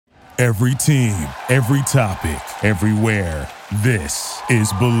Every team, every topic, everywhere. This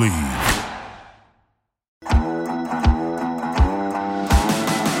is Believe.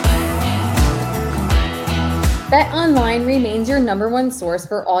 BetOnline remains your number one source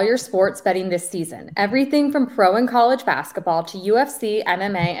for all your sports betting this season. Everything from pro and college basketball to UFC,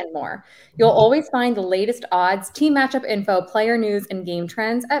 MMA, and more. You'll always find the latest odds, team matchup info, player news, and game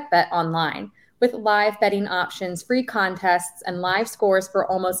trends at BetOnline. With live betting options, free contests, and live scores for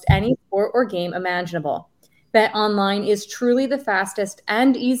almost any sport or game imaginable. BetOnline is truly the fastest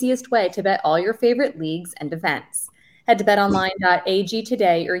and easiest way to bet all your favorite leagues and events. Head to betonline.ag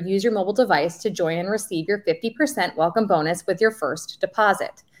today or use your mobile device to join and receive your 50% welcome bonus with your first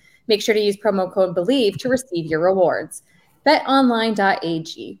deposit. Make sure to use promo code BELIEVE to receive your rewards.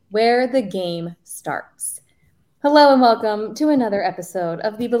 betonline.ag, where the game starts. Hello and welcome to another episode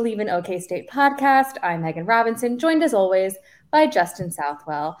of the Believe in OK State podcast. I'm Megan Robinson, joined as always by Justin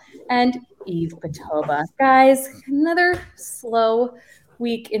Southwell and Eve Patoba. Guys, another slow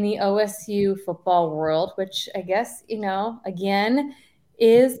week in the OSU football world, which I guess, again,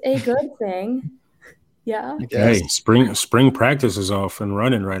 is a good thing. Yeah. Hey, spring practice is off and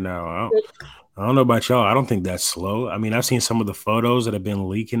running right now. I don't know about y'all. I don't think that's slow. I mean, I've seen some of the photos that have been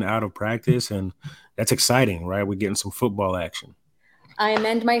leaking out of practice, and that's exciting, right? We're getting some football action. I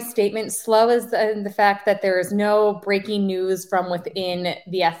amend my statement. Slow is the fact that there is no breaking news from within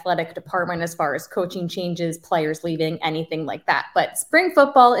the athletic department as far as coaching changes, players leaving, anything like that. But spring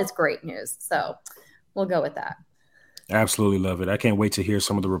football is great news. So we'll go with that. Absolutely love it. I can't wait to hear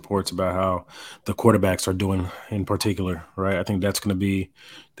some of the reports about how the quarterbacks are doing in particular, right? I think that's going to be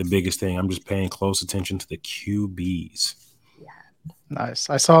the biggest thing. I'm just paying close attention to the QBs. Yeah. Nice.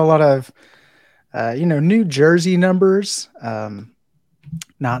 I saw a lot of, New Jersey numbers.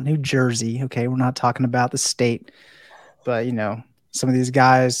 Not New Jersey. Okay. We're not talking about the state, but some of these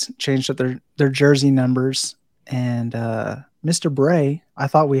guys changed up their jersey numbers, and, Mr. Bray, I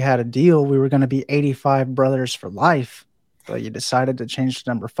thought we had a deal. We were going to be 85 brothers for life, but you decided to change to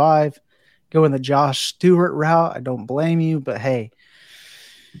number 5, go in the Josh Stewart route. I don't blame you, but hey,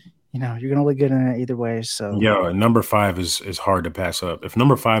 you're going to look good in it either way. So yeah, number 5 is hard to pass up. If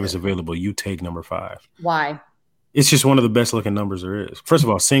number 5 is available, you take number 5. Why? It's just one of the best looking numbers there is. First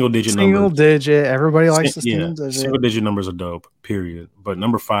of all, single digit. Everybody likes the single digit. Single digit numbers are dope, period. But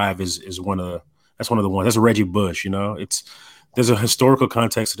number 5 is one of the ones. That's a Reggie Bush, There's a historical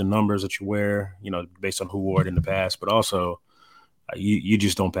context to the numbers that you wear, based on who wore it in the past, but also you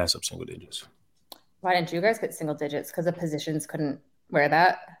just don't pass up single digits. Why didn't you guys get single digits? Because the positions couldn't wear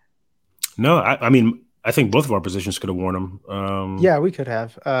that? No, I mean, I think both of our positions could have worn them. Yeah, we could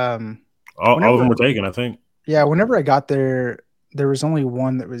have. All of them were taken, I think. Yeah, whenever I got there was only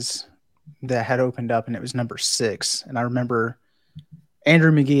one that had opened up, and it was number 6. And I remember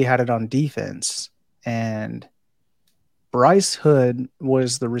Andrew McGee had it on defense, and Bryce Hood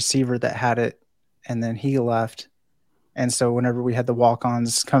was the receiver that had it, and then he left. And so whenever we had the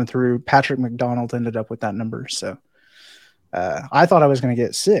walk-ons come through, Patrick McDonald ended up with that number. So I thought I was going to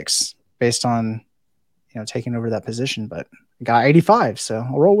get 6 based on, taking over that position, but I got 85. So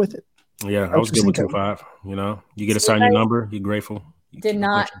I'll roll with it. Yeah, I was good with 2-5. You get assigned your number, you're grateful. Did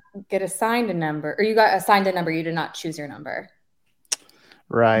not get assigned a number, or you got assigned a number, you did not choose your number.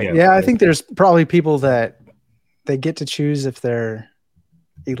 Right. Yeah, I think there's probably people that they get to choose if they're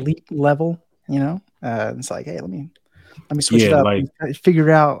elite level, it's like, hey, let me switch it up and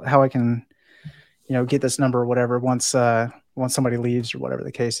figure out how I can, get this number or whatever once somebody leaves or whatever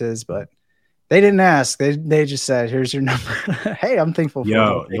the case is. But they didn't ask. They just said, here's your number. Hey, I'm thankful for it.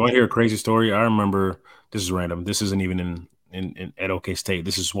 You want to hear a crazy story? I remember, this is random. This isn't even in at OK State.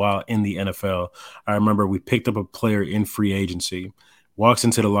 This is while in the NFL. I remember we picked up a player in free agency, walks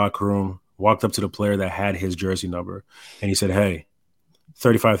into the locker room, walked up to the player that had his jersey number, and he said, hey,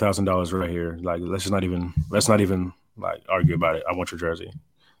 $35,000 right here. Like, let's not even like argue about it. I want your jersey.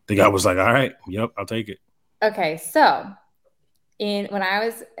 The guy was like, all right, yep, I'll take it. Okay, so when I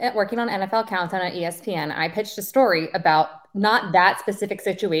was working on NFL Countdown at ESPN, I pitched a story about not that specific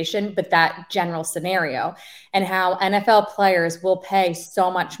situation, but that general scenario, and how NFL players will pay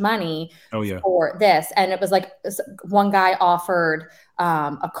so much money for this. And it was like one guy offered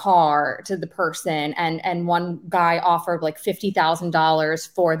a car to the person, and one guy offered like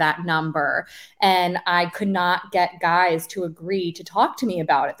 $50,000 for that number. And I could not get guys to agree to talk to me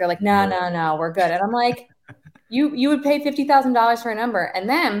about it. They're like, no, we're good. And I'm like, you would pay $50,000 for a number. And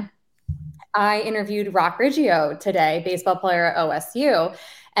then I interviewed Rock Riggio today, baseball player at OSU.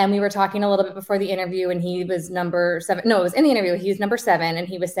 And we were talking a little bit before the interview, and he was number 7. No, it was in the interview. He was number 7, and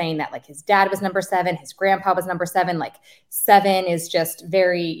he was saying that like his dad was number 7, his grandpa was number 7. Like 7 is just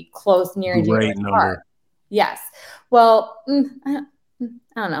very close, near and dear to his heart. Yes. Well, I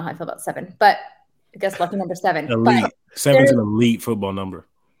don't know how I feel about 7, but I guess lucky number 7. Elite. 7's an elite football number.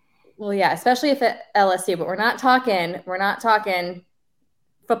 Well, yeah, especially if at LSU. But we're not talking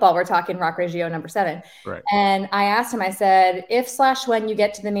football, we're talking Rock Riggio number 7. Right. And I asked him, I said, if/when you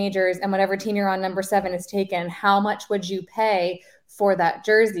get to the majors and whatever team you're on number 7 is taken, how much would you pay for that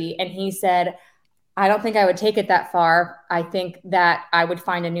jersey? And he said, I don't think I would take it that far. I think that I would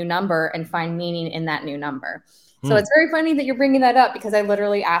find a new number and find meaning in that new number. So it's very funny that you're bringing that up, because I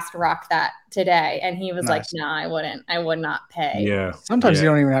literally asked Rock that today, and he was like, no, I wouldn't. I would not pay. Yeah. Sometimes you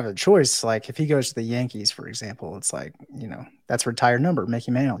don't even have a choice. Like if he goes to the Yankees, for example, it's like, that's retired number, Mickey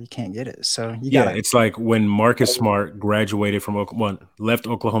Mantle. You can't get it. So it's like when Marcus Smart graduated from left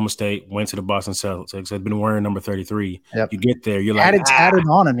Oklahoma State, went to the Boston Celtics, had been wearing number 33. Yep. You get there, you're had like, it tatted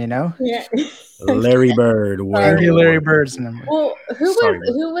on him, Yeah. Larry Bird. Larry Bird's number. Well, who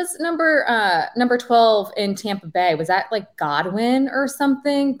was number 12 in Tampa Bay? Was that like Godwin or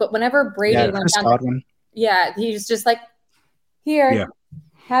something? But whenever Brady went down, Godwin. He was just like, here,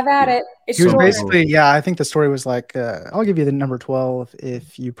 have at it. He was basically, I think the story was like, I'll give you the number 12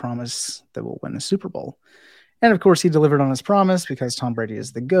 if you promise that we'll win a Super Bowl. And of course, he delivered on his promise because Tom Brady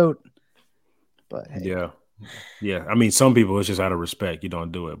is the GOAT. But hey. Yeah. I mean, some people, it's just out of respect. You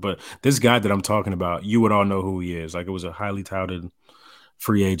don't do it. But this guy that I'm talking about, you would all know who he is. Like, it was a highly touted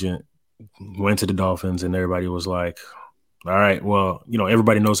free agent, went to the Dolphins, and everybody was like, all right, well,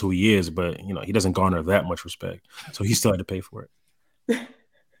 everybody knows who he is, but, he doesn't garner that much respect. So he still had to pay for it.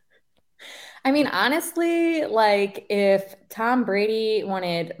 I mean, honestly, like if Tom Brady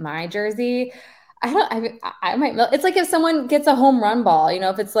wanted my jersey, I might. It's like if someone gets a home run ball,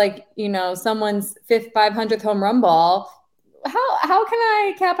 if it's like, someone's 500th home run ball, how can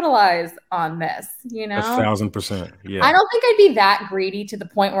I capitalize on this? 1,000%. Yeah. I don't think I'd be that greedy to the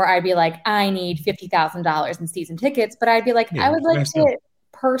point where I'd be like, I need $50,000 in season tickets, but I'd be like, I would like to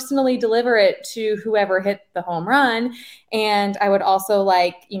personally deliver it to whoever hit the home run. And I would also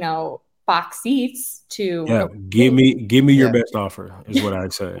like, box seats to give me your best offer is what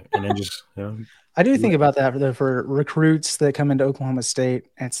I'd say. And then just I do think about that for recruits that come into Oklahoma State.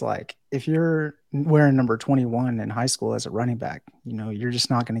 It's like if you're wearing number 21 in high school as a running back, you're just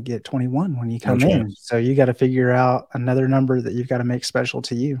not going to get 21 when you come in. So you got to figure out another number that you've got to make special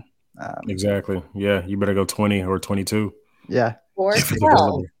to you. Exactly. Yeah, you better go 20 or 22. Yeah, or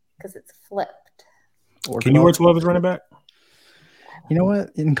 12 because it's flipped. Can you wear 12 as running back? You know what?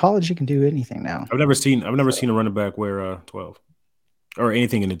 In college, you can do anything now. I've never seen a running back wear 12 or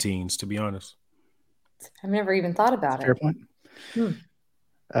anything in the teens, to be honest. I've never even thought about Fair point.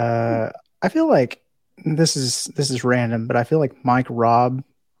 I feel like this is random, but I feel like Mike Robb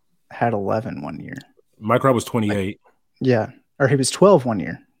had 11 one year. Mike Robb was 28. Yeah, or he was 12 one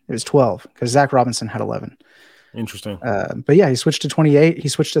year. It was 12 because Zach Robinson had 11. Interesting. But yeah, he switched to 28. He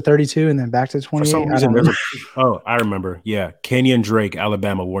switched to 32 and then back to 28. For some reason, I remember. Yeah, Kenyon Drake,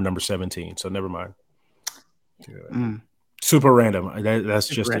 Alabama, wore number 17. So never mind. Super random. That's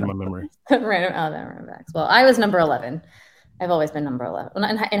super just random. In my memory. Random Alabama running backs. Well, I was number 11. I've always been number 11.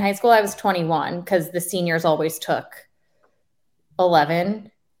 In high school, I was 21 because the seniors always took 11.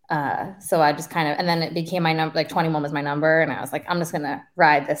 So I just kind of, and then it became my number, like 21 was my number. And I was like, I'm just going to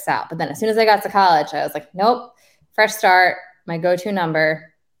ride this out. But then as soon as I got to college, I was like, nope, fresh start, my go-to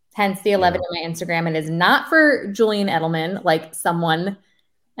number, hence the 11 in my Instagram. It is not for Julian Edelman, like someone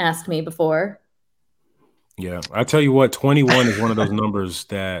asked me before. Yeah. I tell you what, 21 is one of those numbers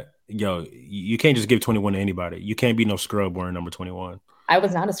that, you can't just give 21 to anybody. You can't be no scrub wearing number 21. I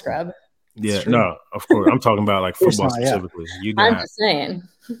was not a scrub. Yeah, no, of course. I'm talking about like football specifically. I'm just saying.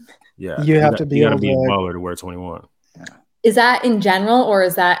 Yeah, you have to be able to be a baller to wear 21. Yeah. Is that in general, or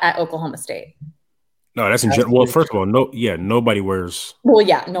is that at Oklahoma State? No, that's in general. Well, first of all, nobody wears. Well,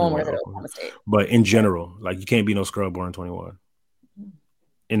 yeah, no one wears at Oklahoma State. But in general, like you can't be no scrub wearing 21.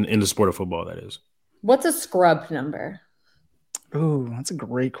 In the sport of football, that is. What's a scrub number? Ooh, that's a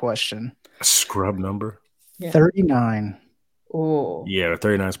great question. A scrub number? Yeah. 39. Ooh. Yeah,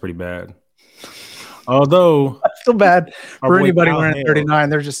 39 is pretty bad. Although I feel bad for anybody wearing 39.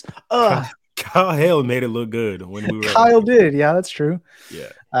 They're just Kyle Hale made it look good when we were. Kyle did, yeah, that's true.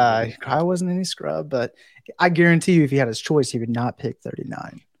 Yeah. Kyle wasn't any scrub, but I guarantee you, if he had his choice, he would not pick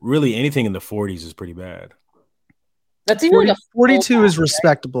 39. Really, anything in the 40s is pretty bad. That's even like 42 is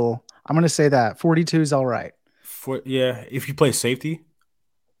respectable. I'm going to say that 42 is all right. If you play safety.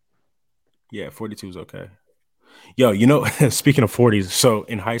 Yeah, 42 is okay. Yo, you know, speaking of 40s, so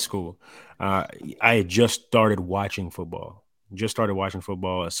in high school, I had just started watching football.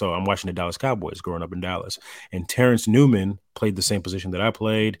 So I'm watching the Dallas Cowboys growing up in Dallas. And Terrence Newman played the same position that I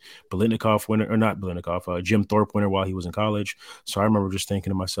played, Biletnikoff winner, or not Biletnikoff, Jim Thorpe winner while he was in college. So I remember just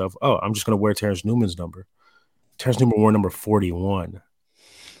thinking to myself, oh, I'm just going to wear Terrence Newman's number. Terrence Newman wore number 41.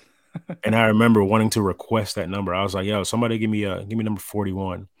 And I remember wanting to request that number. I was like, yo, somebody give me number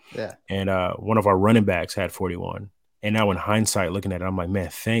 41. Yeah. And one of our running backs had 41. And now in hindsight, looking at it, I'm like, man,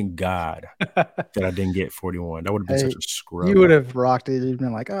 thank God that I didn't get 41. That would have been such a scrub. You would have rocked it. You'd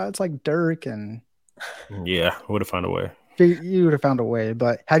been like, oh, it's like Dirk. And yeah, I would have found a way. You would have found a way.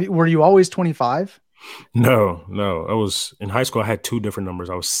 But were you always 25? No. I was in high school. I had two different numbers.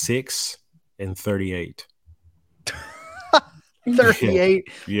 I was 6 and 38. 38.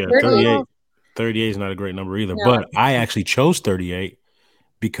 Yeah, 38. 38 is not a great number either. No. But I actually chose 38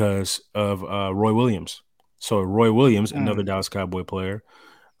 because of Roy Williams. So Roy Williams, another Dallas Cowboy player,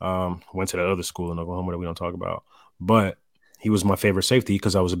 went to that other school in Oklahoma that we don't talk about. But he was my favorite safety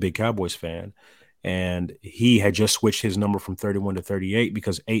because I was a big Cowboys fan. And he had just switched his number from 31 to 38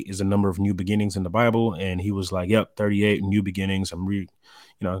 because 8 is a number of new beginnings in the Bible. And he was like, yep, 38, new beginnings. I'm going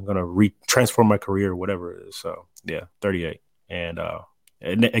to transform my career or whatever it is. So, yeah, 38. And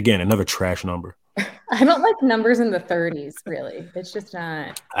again, another trash number. I don't like numbers in the 30s, really. It's just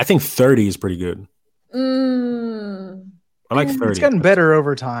not. I think 30 is pretty good. I like 30. It's gotten better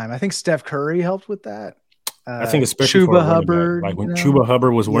over time. I think Steph Curry helped with that. I think especially Chuba Hubbard. Like when Chuba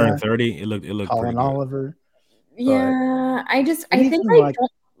Hubbard was wearing 30, it looked Colin pretty good. Oliver. Yeah, I think I don't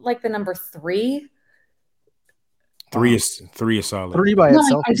like the number 3. 3 is solid. 3 by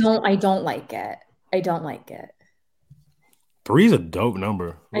itself. I don't like it. 3 is a dope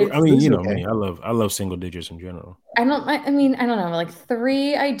number. I mean, you know me. I love single digits in general. I don't know. Like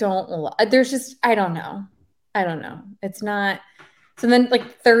 3, I don't. There's just I don't know. It's not. So then,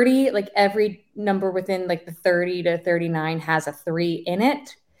 like 30, like every number within like the 30 to 39 has a 3 in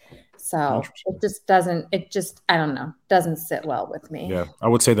it. So it just doesn't. It just I don't know. Doesn't sit well with me. Yeah, I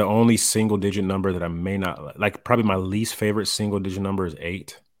would say the only single digit number that I may not like. Probably my least favorite single digit number is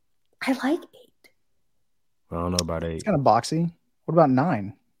 8. I like 8. I don't know about 8. It's kind of boxy. What about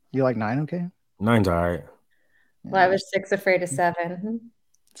 9? You like 9? Okay. 9's all right. Well, I was 6 afraid of 7.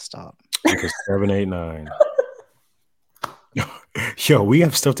 Stop. Because 7, 8, 9. Yo, we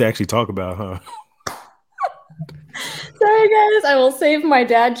have stuff to actually talk about, huh? Sorry, guys. I will save my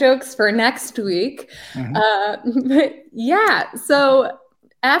dad jokes for next week. But yeah, so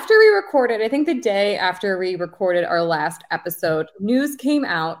after we recorded, I think the day after we recorded our last episode, news came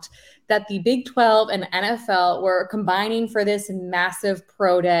out that the Big 12 and NFL were combining for this massive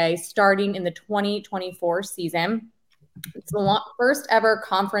pro day starting in the 2024 season. It's the first ever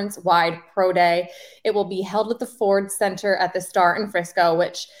conference-wide pro day. It will be held at the Ford Center at the Star in Frisco,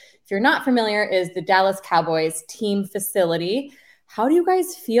 which, if you're not familiar, is the Dallas Cowboys team facility. How do you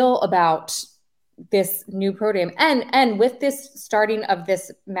guys feel about this new pro day? And with this starting of this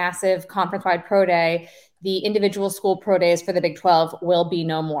massive conference-wide pro day, the individual school pro days for the Big 12 will be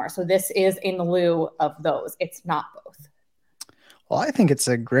no more. So this is in lieu of those. It's not both. Well, I think it's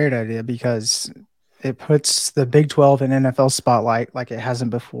a great idea because it puts the Big 12 in NFL spotlight like it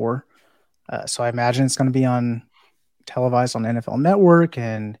hasn't before. So I imagine it's going to be televised on NFL Network,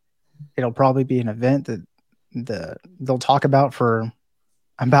 and it'll probably be an event that they'll talk about for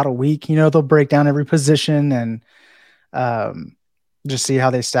about a week. You know, they'll break down every position and just see how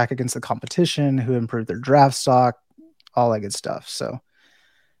they stack against the competition, who improved their draft stock, all that good stuff. So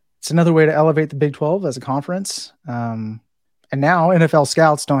it's another way to elevate the Big 12 as a conference. And now NFL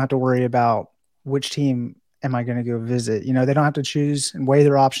scouts don't have to worry about which team am I going to go visit. You know, they don't have to choose and weigh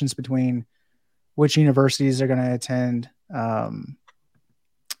their options between which universities they're going to attend.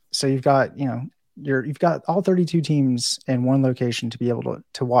 So you've got, you've got all 32 teams in one location to be able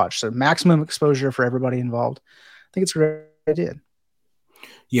to watch. So maximum exposure for everybody involved. I think it's a great idea.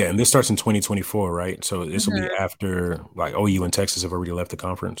 Yeah, and this starts in 2024, right? So this will be after like OU and Texas have already left the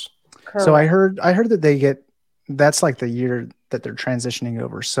conference. Correct. So I heard that that's like the year that they're transitioning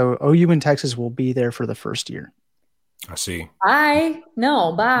over. So OU and Texas will be there for the first year. I see. Bye.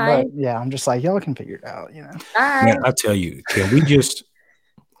 But, yeah, I'm just like, y'all can figure it out, Bye. Man, I tell you,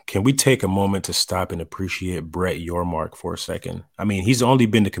 can we take a moment to stop and appreciate Brett Yormark for a second? I mean, he's only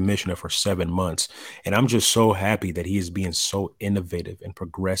been the commissioner for 7 months, and I'm just so happy that he is being so innovative and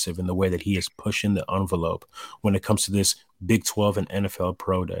progressive in the way that he is pushing the envelope when it comes to this Big 12 and NFL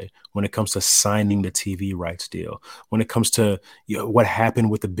Pro Day, when it comes to signing the TV rights deal, when it comes to what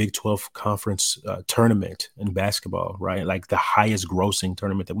happened with the Big 12 conference tournament in basketball, right? Like the highest grossing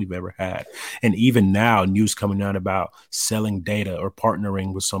tournament that we've ever had. And even now, news coming out about selling data or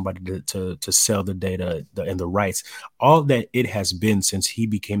partnering with somebody to sell the data and the rights. All that it has been since he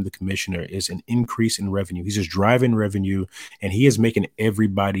became the commissioner is an increase in revenue. He's just driving revenue, and he is making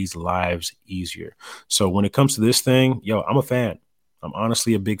everybody's lives easier. So when it comes to this thing, I'm a fan. I'm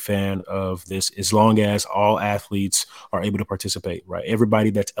honestly a big fan of this, as long as all athletes are able to participate, right?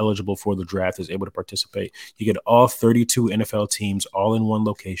 Everybody that's eligible for the draft is able to participate. You get all 32 NFL teams all in one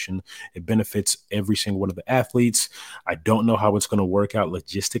location. It benefits every single one of the athletes. I don't know how it's going to work out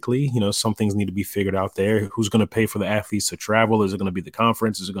logistically. Some things need to be figured out there. Who's going to pay for the athletes to travel? Is it going to be the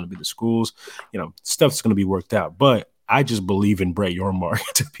conference? Is it going to be the schools? Stuff's going to be worked out. But I just believe in Brett Yormark,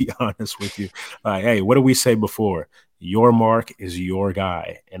 to be honest with you. Hey, what did we say before? Yormark is your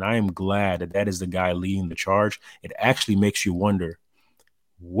guy. And I am glad that is the guy leading the charge. It actually makes you wonder,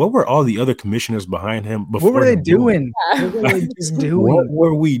 what were all the other commissioners behind him before? What were they doing? What were they just doing? What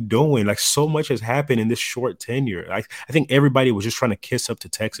were we doing? Like, so much has happened in this short tenure. I think everybody was just trying to kiss up to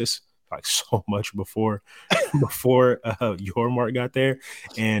Texas, like so much before Yormark got there.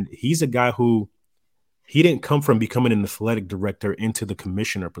 And he's a guy who, he didn't come from becoming an athletic director into the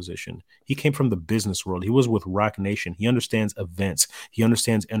commissioner position. He came from the business world. He was with Rock Nation. He understands events. He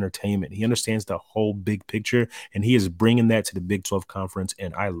understands entertainment. He understands the whole big picture, and he is bringing that to the Big 12 conference,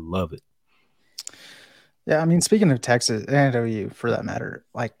 and I love it. Yeah, I mean, speaking of Texas and OU for that matter,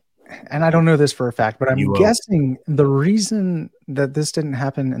 and I don't know this for a fact, but I'm guessing the reason that this didn't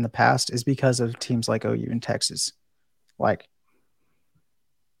happen in the past is because of teams like OU and Texas.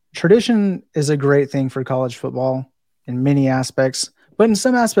 Tradition is a great thing for college football in many aspects, but in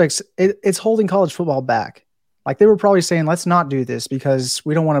some aspects, it's holding college football back. Like, they were probably saying, let's not do this because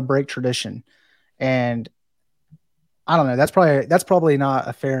we don't want to break tradition. And I don't know. That's probably not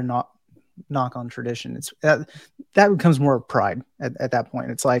a fair knock on tradition. It's that becomes more pride at that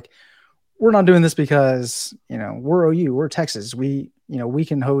point. It's like, we're not doing this because, we're OU, we're Texas. We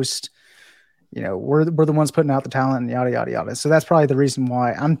can host. We're the ones putting out the talent and yada, yada, yada. So that's probably the reason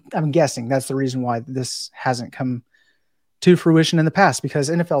why I'm guessing that's the reason why this hasn't come to fruition in the past, because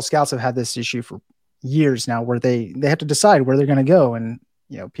NFL scouts have had this issue for years now where they have to decide where they're going to go. And,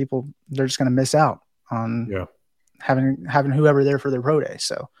 people, they're just going to miss out on having whoever there for their pro day.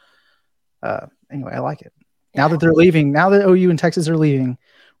 So anyway, I like it. Now that they're leaving, now that OU and Texas are leaving,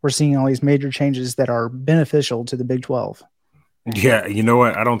 we're seeing all these major changes that are beneficial to the Big 12. Yeah, you know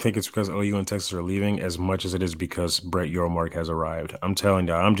what? I don't think it's because OU and Texas are leaving as much as it is because Brett Yormark has arrived. I'm telling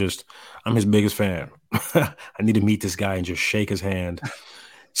you, I'm his biggest fan. I need to meet this guy and just shake his hand,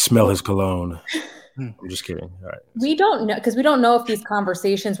 smell his cologne. I'm just kidding. All right. We don't know, because we don't know if these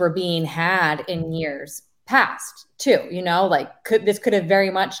conversations were being had in years past too. This could have very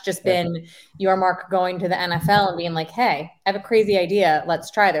much just been Yormark going to the NFL and being like, hey, I have a crazy idea.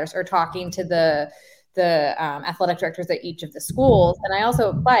 Let's try this. Or talking to the athletic directors at each of the schools.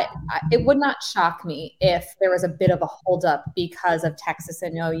 But it would not shock me if there was a bit of a holdup because of Texas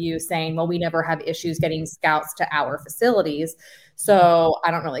and OU saying, well, we never have issues getting scouts to our facilities, so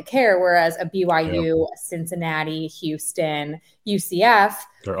I don't really care. Whereas a BYU, Cincinnati, Houston, UCF,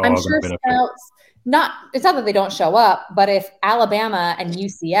 I'm sure scouts, it's not that they don't show up, but if Alabama and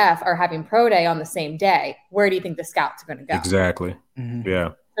UCF are having pro day on the same day, where do you think the scouts are going to go? Exactly. Mm-hmm. Yeah.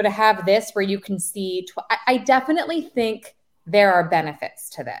 So to have this where you can see, I definitely think there are benefits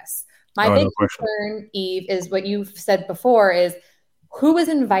to this. My big concern, Eve, is what you've said before, is who is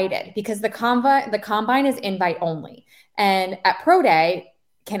invited, because the combine is invite only. And at pro day,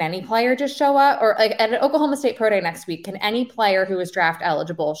 can any player just show up? Or like at an Oklahoma State pro day next week, can any player who is draft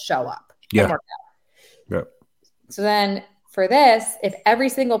eligible show up? Yeah. Yeah. So then for this, if every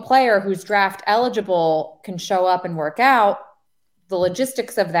single player who's draft eligible can show up and work out, the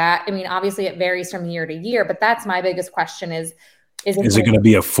logistics of that, I mean, obviously it varies from year to year, but that's my biggest question is it going to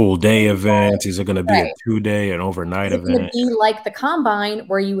be a full day event? Is it going to be a 2-day, an overnight event? Is it going to be like the combine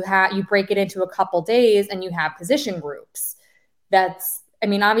where you break it into a couple days and you have position groups?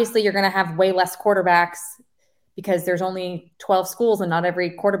 Obviously you're going to have way less quarterbacks because there's only 12 schools and not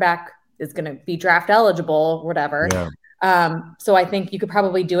every quarterback is going to be draft eligible or whatever. Yeah. So I think you could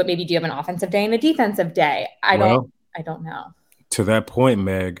probably do it. Maybe do you have an offensive day and a defensive day? I don't know. To that point,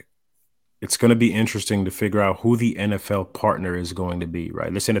 Meg, it's going to be interesting to figure out who the NFL partner is going to be, right?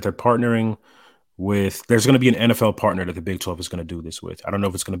 They're saying that they're partnering with – there's going to be an NFL partner that the Big 12 is going to do this with. I don't know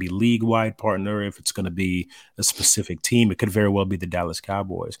if it's going to be league-wide partner, if it's going to be a specific team. It could very well be the Dallas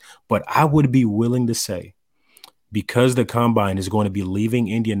Cowboys. But I would be willing to say because the combine is going to be leaving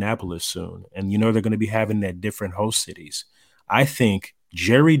Indianapolis soon, and they're going to be having that different host cities. I think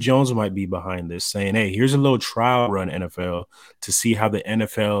Jerry Jones might be behind this, saying, hey, here's a little trial run, NFL, to see how the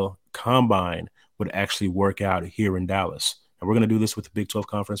NFL combine would actually work out here in Dallas. And we're going to do this with the Big 12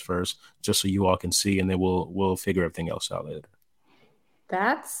 conference first, just so you all can see, and then we'll figure everything else out later.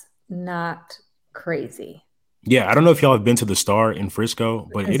 That's not crazy. Yeah, I don't know if y'all have been to the Star in Frisco,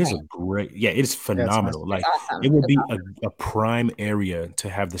 but it is it is phenomenal. It's awesome. It will be a prime area to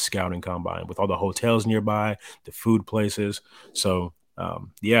have the scouting combine with all the hotels nearby, the food places. So,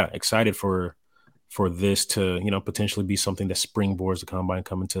 excited for this to, potentially be something that springboards the combine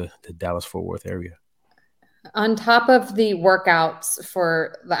coming to the Dallas-Fort Worth area. On top of the workouts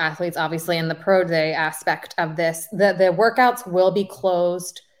for the athletes, obviously, and the pro day aspect of this, the workouts will be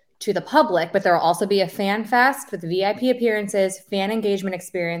closed to the public, but there will also be a fan fest with VIP appearances, fan engagement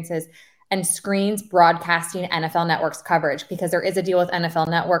experiences, and screens broadcasting NFL Network's coverage, because there is a deal with NFL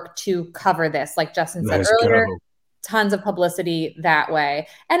Network to cover this. Like Justin said earlier, tons of publicity that way.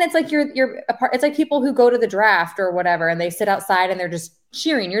 And it's like you're a part, it's like people who go to the draft or whatever, and they sit outside and they're just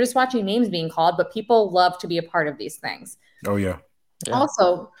cheering. You're just watching names being called, but people love to be a part of these things. Oh, yeah.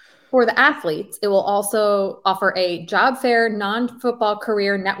 Also, for the athletes, it will also offer a job fair, non-football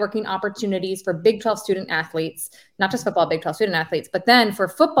career networking opportunities for Big 12 student athletes, not just football Big 12 student athletes, but then for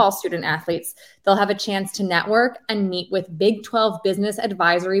football student athletes, they'll have a chance to network and meet with Big 12 Business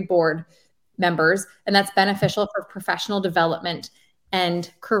Advisory Board members, and that's beneficial for professional development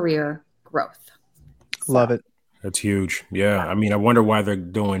and career growth. Love it. That's huge. Yeah. I mean, I wonder why they're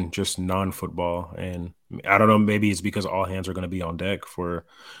doing just non-football. And I don't know, maybe it's because all hands are going to be on deck for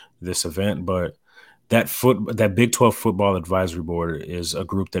this event, but that Big 12 Football Advisory Board is a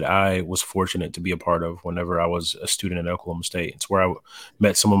group that I was fortunate to be a part of whenever I was a student at Oklahoma State. It's where I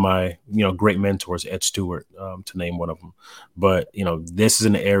met some of my, great mentors, Ed Stewart, to name one of them. But, this is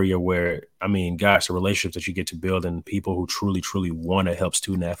an area where, I mean, gosh, the relationships that you get to build and people who truly, truly want to help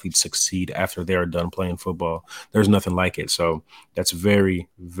student athletes succeed after they're done playing football, there's nothing like it. So that's very,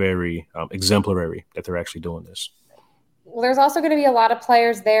 very exemplary that they're actually doing this. Well, there's also going to be a lot of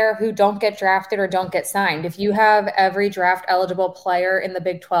players there who don't get drafted or don't get signed. If you have every draft eligible player in the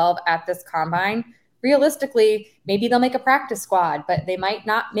Big 12 at this combine, realistically, maybe they'll make a practice squad, but they might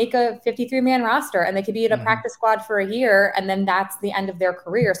not make a 53-man roster, and they could be in a practice squad for a year, and then that's the end of their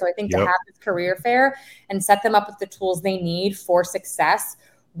career. So I think to have this career fair and set them up with the tools they need for success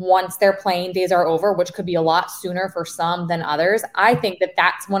once their playing days are over, which could be a lot sooner for some than others, I think that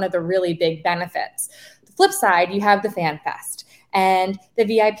that's one of the really big benefits. Flip side, you have the Fan Fest and the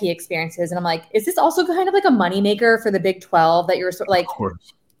VIP experiences. And I'm like, is this also kind of like a moneymaker for the Big 12 that you're sort of like, well,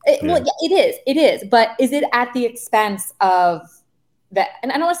 yeah, it is. But is it at the expense of that?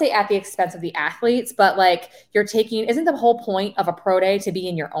 And I don't want to say at the expense of the athletes, but like isn't the whole point of a pro day to be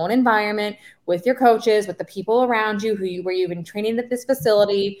in your own environment with your coaches, with the people around you where you've been training at this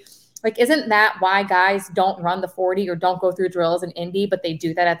facility? Like, isn't that why guys don't run the 40 or don't go through drills in Indy, but they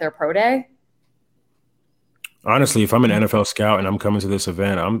do that at their pro day? Honestly, if I'm an NFL scout and I'm coming to this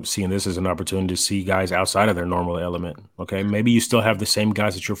event, I'm seeing this as an opportunity to see guys outside of their normal element. Okay, maybe you still have the same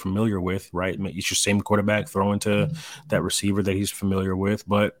guys that you're familiar with, right? It's your same quarterback throwing to that receiver that he's familiar with.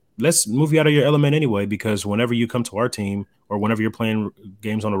 But let's move you out of your element anyway, because whenever you come to our team or whenever you're playing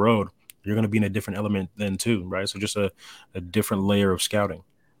games on the road, you're going to be in a different element then too, right? So just a different layer of scouting.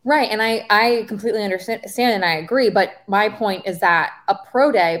 Right. And I completely understand and I agree. But my point is that a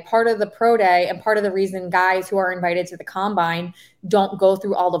pro day, part of the pro day and part of the reason guys who are invited to the combine don't go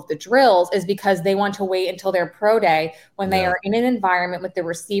through all of the drills is because they want to wait until their pro day when they are in an environment with the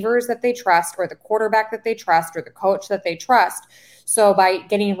receivers that they trust or the quarterback that they trust or the coach that they trust. So by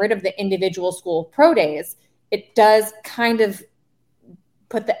getting rid of the individual school pro days, it does kind of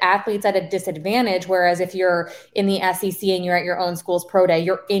put the athletes at a disadvantage. Whereas if you're in the SEC and you're at your own school's pro day,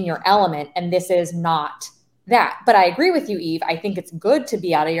 you're in your element, and this is not that. But I agree with you, Eve. I think it's good to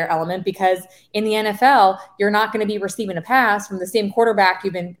be out of your element because in the NFL, you're not going to be receiving a pass from the same quarterback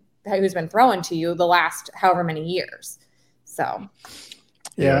who's been throwing to you the last however many years. So,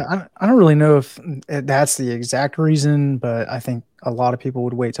 yeah, I don't really know if that's the exact reason, but I think a lot of people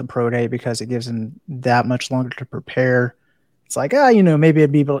would wait till pro day because it gives them that much longer to prepare. It's like, maybe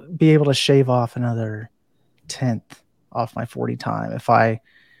I'd be able to shave off another 10th off my 40 time if I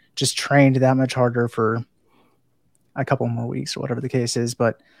just trained that much harder for a couple more weeks or whatever the case is.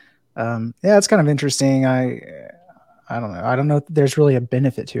 But it's kind of interesting. I don't know. I don't know if there's really a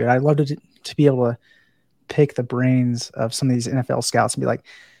benefit to it. I'd love to be able to pick the brains of some of these NFL scouts and be like,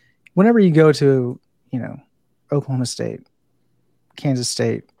 whenever you go to, Oklahoma State, Kansas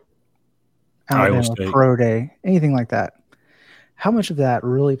State, Alabama State. Pro Day, anything like that. How much of that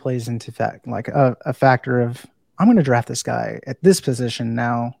really plays into fact, like a factor of I'm going to draft this guy at this position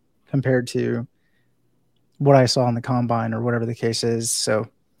now compared to what I saw on the combine or whatever the case is. So,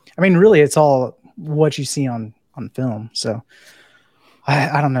 I mean, really, it's all what you see on film. So,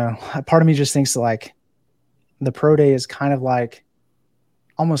 I don't know. Part of me just thinks like the pro day is kind of like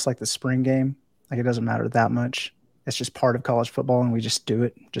almost like the spring game. Like it doesn't matter that much. It's just part of college football, and we just do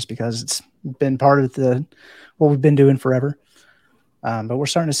it just because it's been part of what we've been doing forever. But we're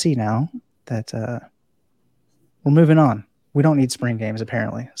starting to see now that we're moving on. We don't need spring games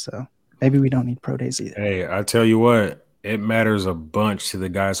apparently, so maybe we don't need pro days either. Hey, I tell you what, it matters a bunch to the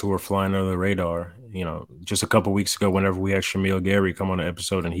guys who are flying under the radar. You know, just a couple weeks ago, whenever we had Shamil Gary come on the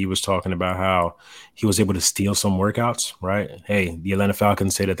episode, and he was talking about how he was able to steal some workouts, right? Hey, the Atlanta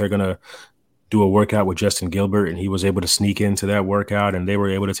Falcons say that they're going to do a workout with Justin Gilbert, and he was able to sneak into that workout, and they were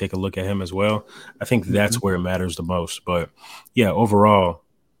able to take a look at him as well. I think that's where it matters the most. But, yeah, overall,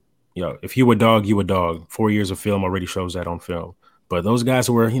 you know, if you a dog, you a dog. 4 years of film already shows that on film. But those guys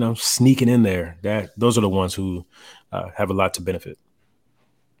who were, you know, sneaking in there, those are the ones who have a lot to benefit.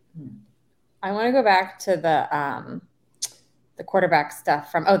 I want to go back to the quarterback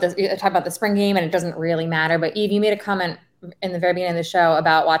stuff from talk about the spring game, and it doesn't really matter. But Eve, you made a comment in the very beginning of the show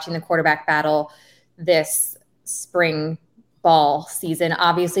about watching the quarterback battle this spring ball season.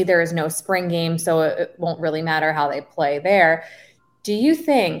 Obviously, there is no spring game, so it won't really matter how they play there. Do you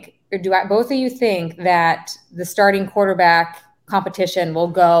think, or both of you think that the starting quarterback competition will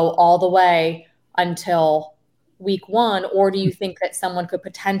go all the way until week 1, or do you think that someone could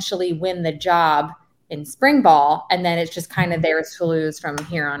potentially win the job in spring ball and then it's just kind of theirs to lose from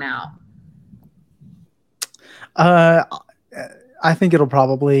here on out? I think it'll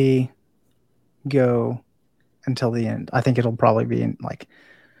probably go until the end. I think it'll probably be in like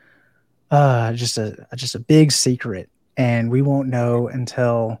just a big secret, and we won't know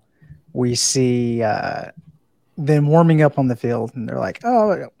until we see them warming up on the field, and they're like,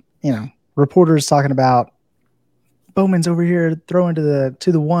 oh, you know, reporters talking about Bowman's over here throwing to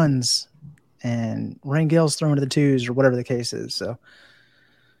the ones, and Rangel's throwing to the twos, or whatever the case is. So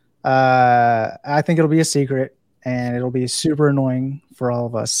I think it'll be a secret, and it'll be super annoying for all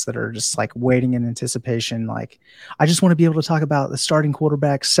of us that are just like waiting in anticipation. Like, I just want to be able to talk about the starting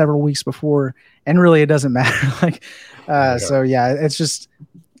quarterback several weeks before, and really it doesn't matter. Like, so yeah, it's just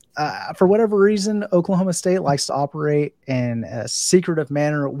for whatever reason, Oklahoma State likes to operate in a secretive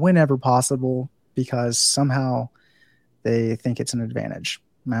manner whenever possible because somehow they think it's an advantage.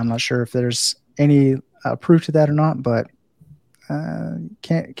 I'm not sure if there's any proof to that or not, but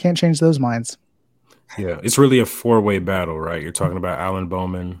can't change those minds. Yeah, it's really a 4-way battle, right? You're talking about Alan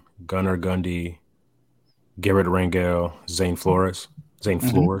Bowman, Gunnar Gundy, Garrett Rangel, Zane Flores.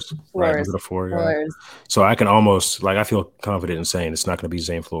 Right? Was it a 4? Yeah. So I can almost, like, I feel confident in saying it's not going to be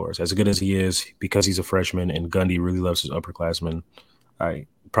Zane Flores. As good as he is, because he's a freshman and Gundy really loves his upperclassmen,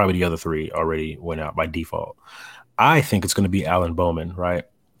 probably the other 3 already went out by default. I think it's going to be Alan Bowman, right?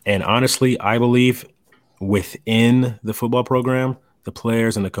 And honestly, I believe within the football program, the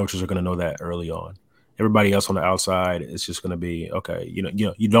players and the coaches are going to know that early on. Everybody else on the outside is just going to be, okay,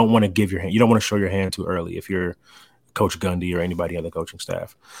 you don't want to give your hand. You don't want to show your hand too early if you're Coach Gundy or anybody on the coaching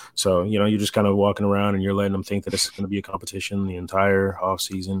staff. So, you're just kind of walking around and you're letting them think that it's going to be a competition the entire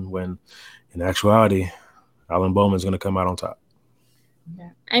offseason when in actuality, Alan Bowman's going to come out on top.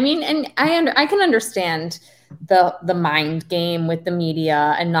 Yeah. I mean, and I can understand the mind game with the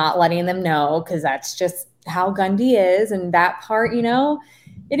media and not letting them know, because that's just how Gundy is, and that part,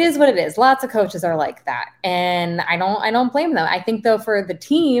 it is what it is. Lots of coaches are like that, and I don't blame them. I think though, for the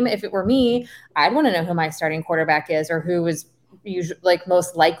team, if it were me, I'd want to know who my starting quarterback is or who is usually like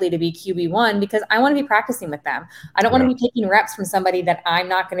most likely to be QB1, because I want to be practicing with them. I don't want to be taking reps from somebody that I'm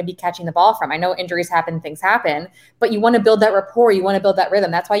not going to be catching the ball from. I know injuries happen, things happen, but you want to build that rapport. You want to build that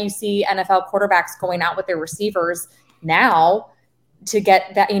rhythm. That's why you see NFL quarterbacks going out with their receivers now to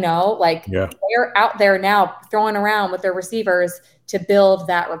get that, they're out there now throwing around with their receivers to build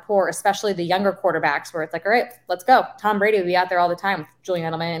that rapport, especially the younger quarterbacks where it's like, all right, let's go. Tom Brady would be out there all the time with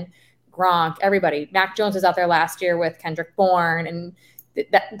Julian Edelman, Gronk, everybody. Mac Jones was out there last year with Kendrick Bourne, and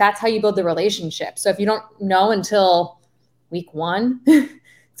that's how you build the relationship. So if you don't know until week 1,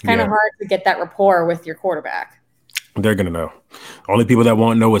 it's kind of hard to get that rapport with your quarterback. They're going to know. Only people that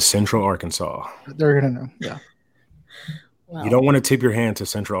won't know is Central Arkansas. They're going to know, yeah. Well, you don't want to tip your hand to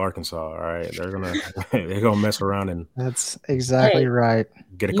Central Arkansas, all right? They're gonna mess around and that's exactly right.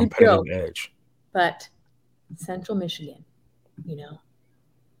 Get a competitive edge. But Central Michigan, Yeah.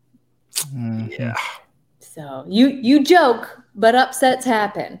 So you joke, but upsets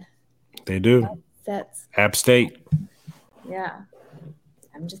happen. They do. Sets. App State. Yeah.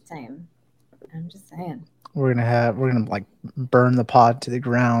 I'm just saying. We're gonna like burn the pod to the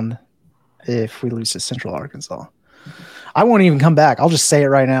ground if we lose to Central Arkansas. I won't even come back. I'll just say it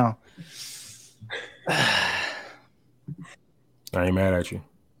right now. I ain't mad at you.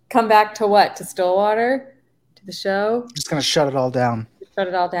 Come back to what? To Stillwater? To the show? Just gonna shut it all down. Shut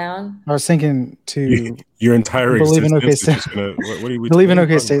it all down? I was thinking to your entire believe in OK existence State. is what are you Believe in OK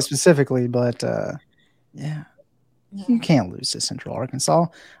talking State about? specifically, but yeah, you can't lose to Central Arkansas.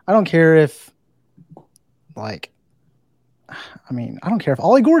 I don't care if, like, I mean, I don't care if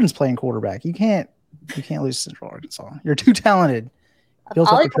Ollie Gordon's playing quarterback. You can't lose to Central Arkansas. You're too talented. Built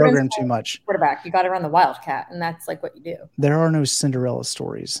up the program too much. Quarterback, you got to run the Wildcat, and that's like what you do. There are no Cinderella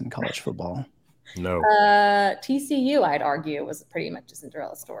stories in college football. No. TCU, I'd argue, was pretty much a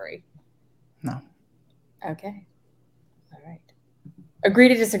Cinderella story. No. Okay. All right. Agree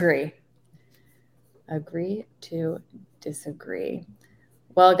to disagree. Agree to disagree.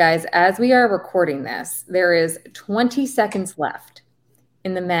 Well, guys, as we are recording this, there is 20 seconds left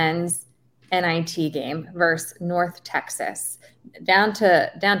in the men's NIT game versus North Texas, down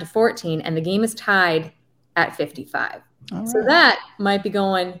to 14, and the game is tied at 55. All So right. that might be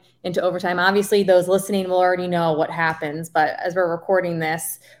going into overtime. Obviously, those listening will already know what happens, but as we're recording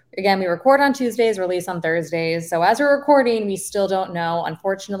this, again, we record on Tuesdays, release on Thursdays. So as we're recording, we still don't know.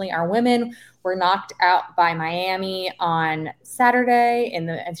 Unfortunately, our women were knocked out by Miami on Saturday in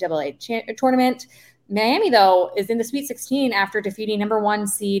the NCAA tournament. Miami, though, is in the Sweet 16 after defeating number 1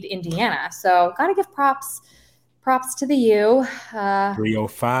 seed Indiana. So got to give props to the U.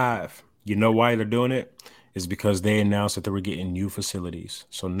 305. You know why they're doing it? Is because they announced that they were getting new facilities.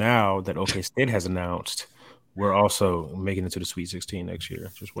 So now that OK State has announced, we're also making it to the Sweet 16 next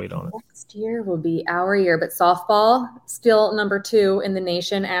year. Just wait on it. Next year will be our year, but softball still number 2 in the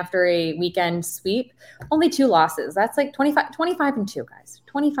nation after a weekend sweep. Only 2 losses. That's like 25 and 2, guys.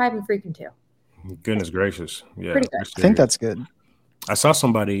 25 and freaking 2. Goodness gracious. Yeah. Pretty good. I think that's good. I saw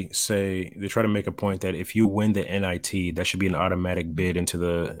somebody say they try to make a point that if you win the NIT, that should be an automatic bid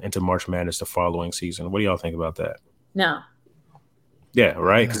into March Madness the following season. What do y'all think about that? No. Yeah,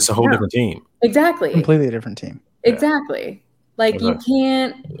 right? Because it's a whole No. different team. Exactly. Completely different team. Exactly. Like Okay.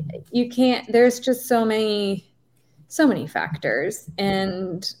 you can't, there's just so many factors,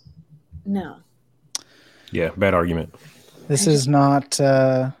 and no. Yeah, bad argument. This is not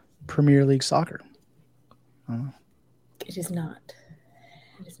Premier League soccer. It is not.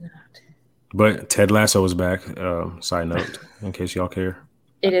 It is not. But Ted Lasso is back. Side note, in case y'all care.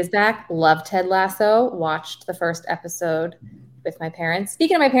 It is back. Love Ted Lasso. Watched the first episode with my parents.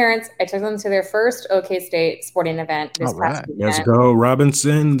 Speaking of my parents, I took them to their first OK State sporting event this All past right. weekend. Let's go,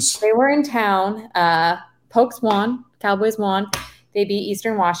 Robinsons. They were in town. Pokes won. Cowboys won. They beat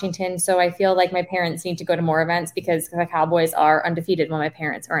Eastern Washington. So I feel like my parents need to go to more events because the Cowboys are undefeated when my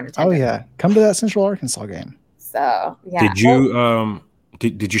parents are in Oh attendance. yeah, come to that Central Arkansas game. So yeah. Did you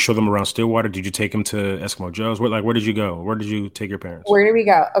did you show them around Stillwater? Did you take them to Eskimo Joe's? Where did you go? Where did you take your parents? Where did we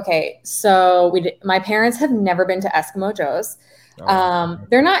go? Okay, so my parents have never been to Eskimo Joe's.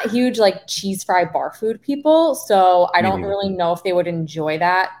 They're not huge like cheese fry bar food people, so I don't really know if they would enjoy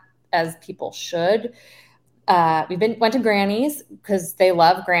that as people should. Went to Granny's because they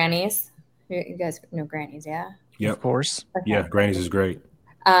love Granny's. You guys know Granny's, yeah? Yep. Of course. Okay. Yeah, Granny's is great.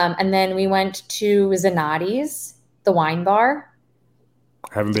 And then we went to Zanotti's, the wine bar.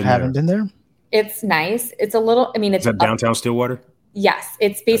 Haven't Been there. It's nice. It's a little, I mean, it's Is that downtown Stillwater? Yes,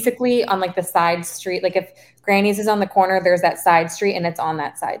 it's basically on like the side street. Like if Granny's is on the corner, there's that side street, and it's on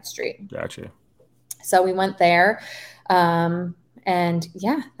that side street. Gotcha. So we went there, and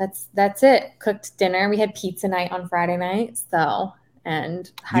yeah, that's it. Cooked dinner. We had pizza night on Friday night. So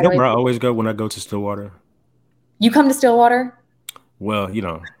and You know where I always go when I go to Stillwater? You come to Stillwater? Well,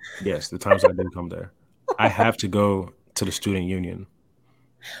 yes, the times I do come there. I have to go to the student union.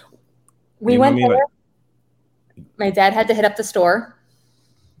 We went there. My dad had to hit up the store.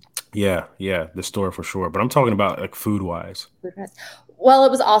 Yeah, the store for sure. But I'm talking about like food wise. Well,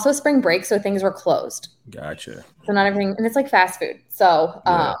 it was also spring break, so things were closed. Gotcha. So not everything, and it's like fast food. So,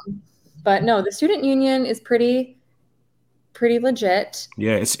 Yeah. But no, the student union is pretty legit.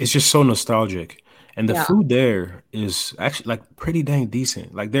 Yeah, it's just so nostalgic. And the Yeah. food there is actually like pretty dang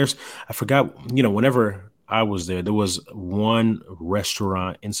decent. Like I forgot, whenever I was there was one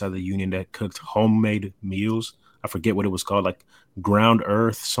restaurant inside the union that cooked homemade meals. I forget what it was called, like Ground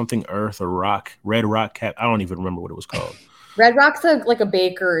Earth, something Earth or Rock, Red Rock Cat. I don't even remember what it was called. Red Rock's like a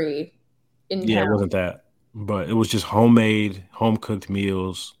bakery in Yeah, town. it wasn't that. But it was just homemade, home cooked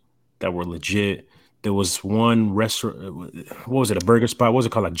meals that were legit. There was one restaurant. What was it? A burger spot? What was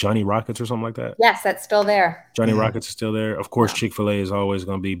it called? Like Johnny Rockets or something like that? Yes, that's still there. Johnny Rockets is still there. Of course, Chick-fil-A is always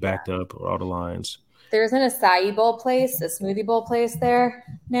going to be backed up or all the lines. There's an acai bowl place, a smoothie bowl place there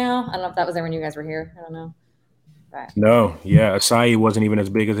now. I don't know if that was there when you guys were here. I don't know. But, no, yeah, acai wasn't even as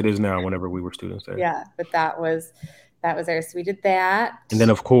big as it is now whenever we were students there. Yeah, but that was there. So we did that. And then,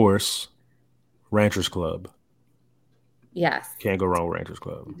 of course, Ranchers Club. Yes. Can't go wrong with Ranchers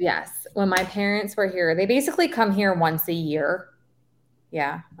Club. Yes. When my parents were here, they basically come here once a year.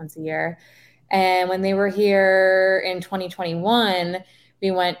 Yeah, once a year. And when they were here in 2021,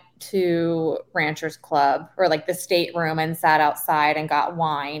 we went to Ranchers Club, or like the stateroom, and sat outside and got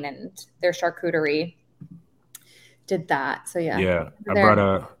wine and their charcuterie. Did that. So yeah. Yeah. I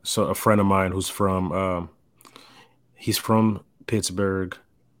brought a friend of mine who's from he's from Pittsburgh,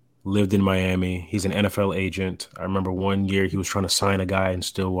 lived in Miami. He's an NFL agent. I remember one year he was trying to sign a guy in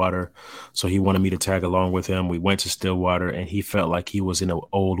Stillwater, so he wanted me to tag along with him. We went to Stillwater, and he felt like he was in an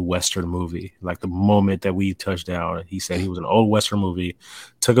old Western movie. Like the moment that we touched down, he said he was in an old Western movie,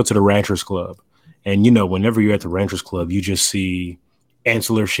 took him to the Ranchers Club. And, whenever you're at the Ranchers Club, you just see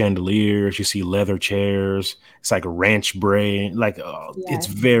Anselor chandeliers, you see leather chairs. It's like a ranch brain. Like, It's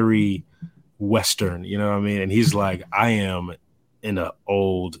very Western, you know what I mean? And he's like, I am in an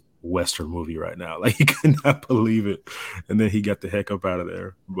old Western movie right now. Like, he could not believe it. And then he got the heck up out of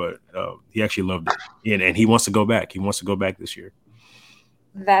there. But he actually loved it. And he wants to go back. He wants to go back this year.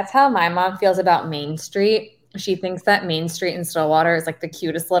 That's how my mom feels about Main Street. She thinks that Main Street in Stillwater is like the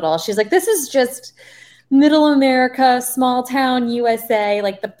cutest little. She's like, this is just middle America, small town USA,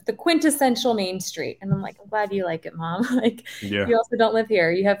 like the quintessential Main Street. And I'm like, I'm glad you like it, Mom. Like, You also don't live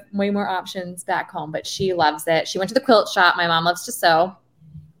here. You have way more options back home. But she loves it. She went to the quilt shop. My mom loves to sew,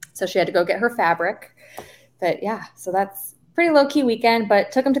 so she had to go get her fabric. But yeah, so that's pretty low-key weekend,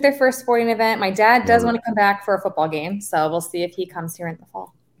 but took them to their first sporting event. My dad does want to come back for a football game, so we'll see if he comes here in the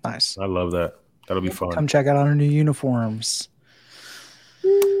fall. Nice. I love that. That'll be fun. Come check out our new uniforms.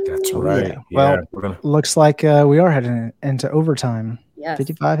 That's right. Yeah. Well, looks like we are heading into overtime. Yes.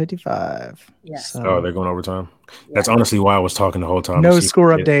 55-55. Yes. So, they're going overtime. Yeah. That's honestly why I was talking the whole time. No score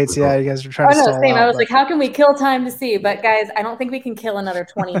updates. Yeah, you guys are trying to stall same. out, I was like, how can we kill time to see? But guys, I don't think we can kill another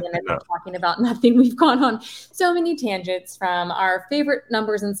 20 minutes of talking about nothing. We've gone on so many tangents, from our favorite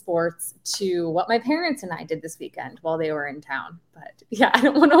numbers in sports to what my parents and I did this weekend while they were in town. But yeah, I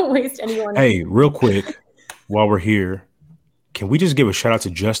don't want to waste anyone. Hey, real quick, while we're here, can we just give a shout out to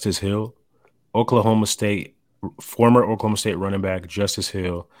Justice Hill, former Oklahoma State running back Justice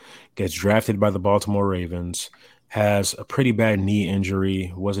Hill, gets drafted by the Baltimore Ravens, has a pretty bad knee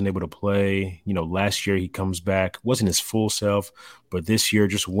injury, wasn't able to play. Last year he comes back, wasn't his full self, but this year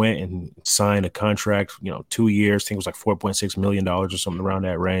just went and signed a contract, 2 years, I think it was like $4.6 million or something around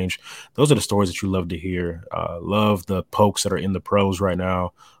that range. Those are the stories that you love to hear. Love the pokes that are in the pros right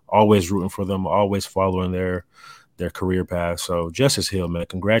now, always rooting for them, always following their career path. So Justice Hill, man,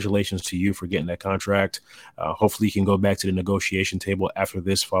 congratulations to you for getting that contract. Hopefully you can go back to the negotiation table after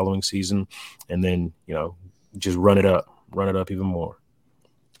this following season, and then, just run it up even more.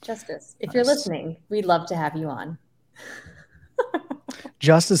 Justice, if you're listening, we'd love to have you on.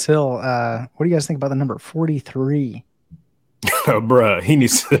 Justice Hill, what do you guys think about the number 43? Bruh, he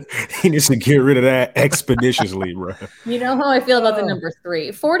needs to get rid of that expeditiously, bruh. You know how I feel about the number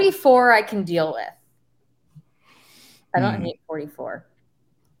 3. 44 I can deal with. I don't hate 44.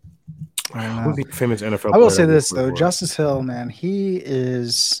 Who's the famous NFL I will say this, though. Justice Hill, man, he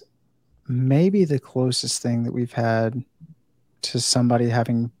is maybe the closest thing that we've had to somebody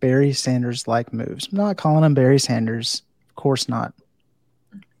having Barry Sanders-like moves. I'm not calling him Barry Sanders. Of course not.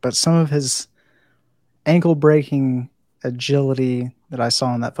 But some of his ankle-breaking agility that I saw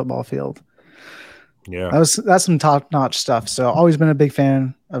on that football field. Yeah. That's some top-notch stuff. So always been a big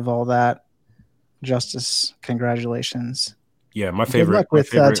fan of all that. Justice, congratulations. Yeah, my favorite. Good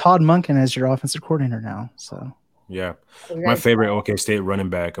luck with Todd Monken as your offensive coordinator now. So yeah, my favorite OK State running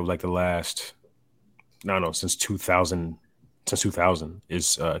back of like the last, I don't know, since 2000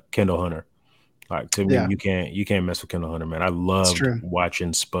 is Kendall Hunter. Like, to me, you can't mess with Kendall Hunter, man. I loved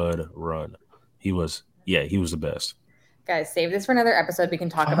watching Spud run. He was the best. Guys, save this for another episode. We can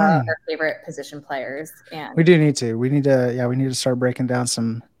talk about our favorite position players. And we do need to. We need to start breaking down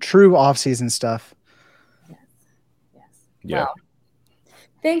some true off-season stuff. Yes. Yeah. Well,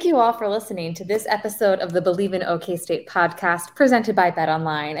 thank you all for listening to this episode of the Believe in OK State podcast presented by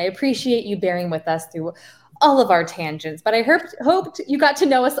BetOnline. I appreciate you bearing with us through all of our tangents, but I hoped you got to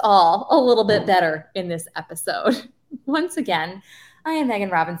know us all a little bit better in this episode. Once again, I am Megan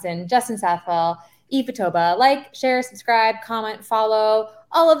Robinson, Justin Southwell, Eva Toba. Like, share, subscribe, comment, follow,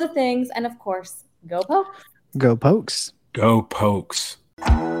 all of the things. And of course, Go Pokes. Go Pokes. Go Pokes.